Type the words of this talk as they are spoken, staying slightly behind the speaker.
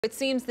It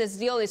seems this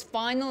deal is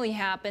finally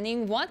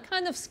happening. What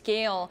kind of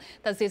scale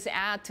does this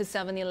add to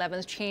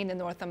 7-Eleven's chain in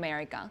North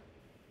America?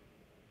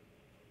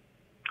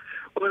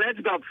 Well, that's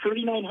about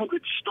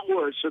 3,900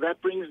 stores, so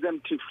that brings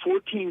them to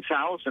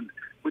 14,000,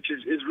 which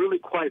is really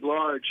quite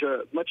large,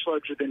 much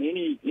larger than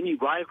any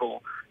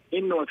rival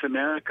in North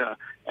America.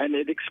 And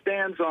it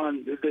expands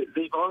on,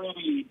 they've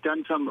already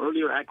done some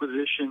earlier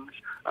acquisitions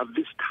of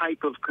this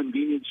type of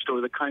convenience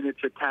store, the kind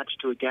that's attached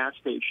to a gas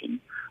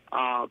station.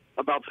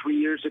 About 3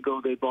 years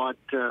ago, they bought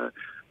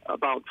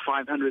about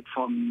 500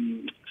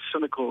 from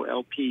Sunoco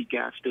LP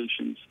gas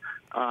stations.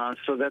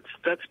 So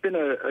that's been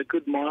a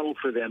good model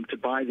for them to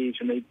buy these,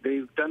 and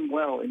they've done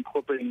well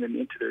incorporating them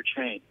into their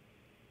chain.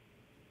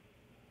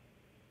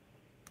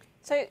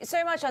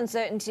 So much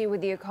uncertainty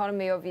with the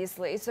economy,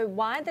 obviously. So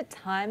why the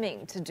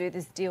timing to do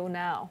this deal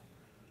now?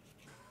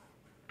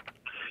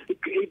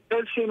 It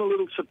does seem a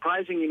little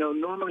surprising. You know,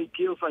 normally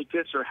deals like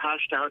this are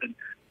hashed out in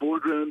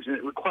boardrooms, and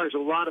it requires a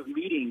lot of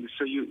meetings.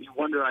 So you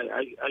wonder, I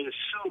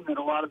assume that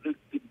a lot of the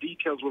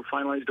details were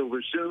finalized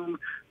over Zoom,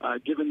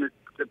 given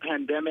the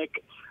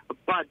pandemic.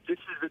 But this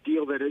is a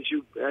deal that, as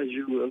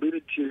you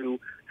alluded to,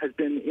 has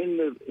been in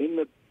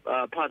the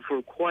pot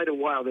for quite a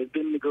while. They've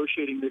been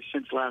negotiating this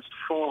since last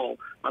fall.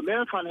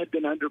 Marathon had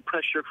been under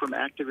pressure from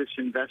activist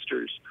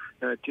investors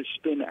to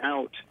spin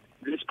out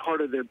this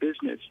part of their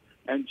business.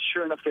 And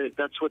sure enough,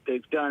 that's what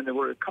they've done. There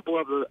were a couple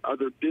of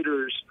other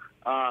bidders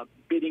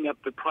bidding up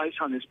the price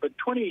on this, but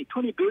 $20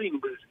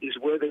 billion is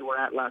where they were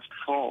at last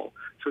fall.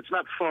 So it's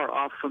not far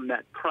off from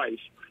that price.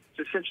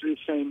 It's essentially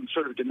the same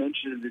sort of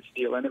dimension of this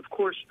deal. And of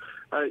course,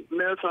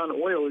 Marathon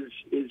Oil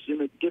is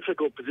in a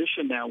difficult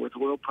position now with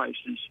oil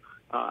prices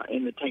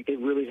in the tank. They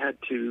really had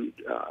to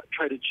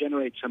try to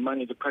generate some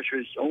money. The pressure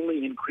has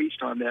only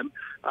increased on them.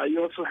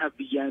 You also have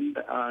the yen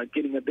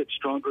getting a bit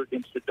stronger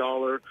against the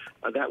dollar.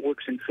 That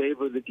works in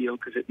favor of the deal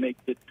because it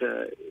makes it,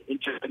 in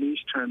Japanese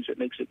terms, it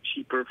makes it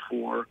cheaper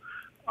for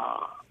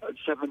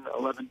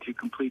 7-Eleven to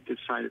complete this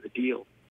side of the deal.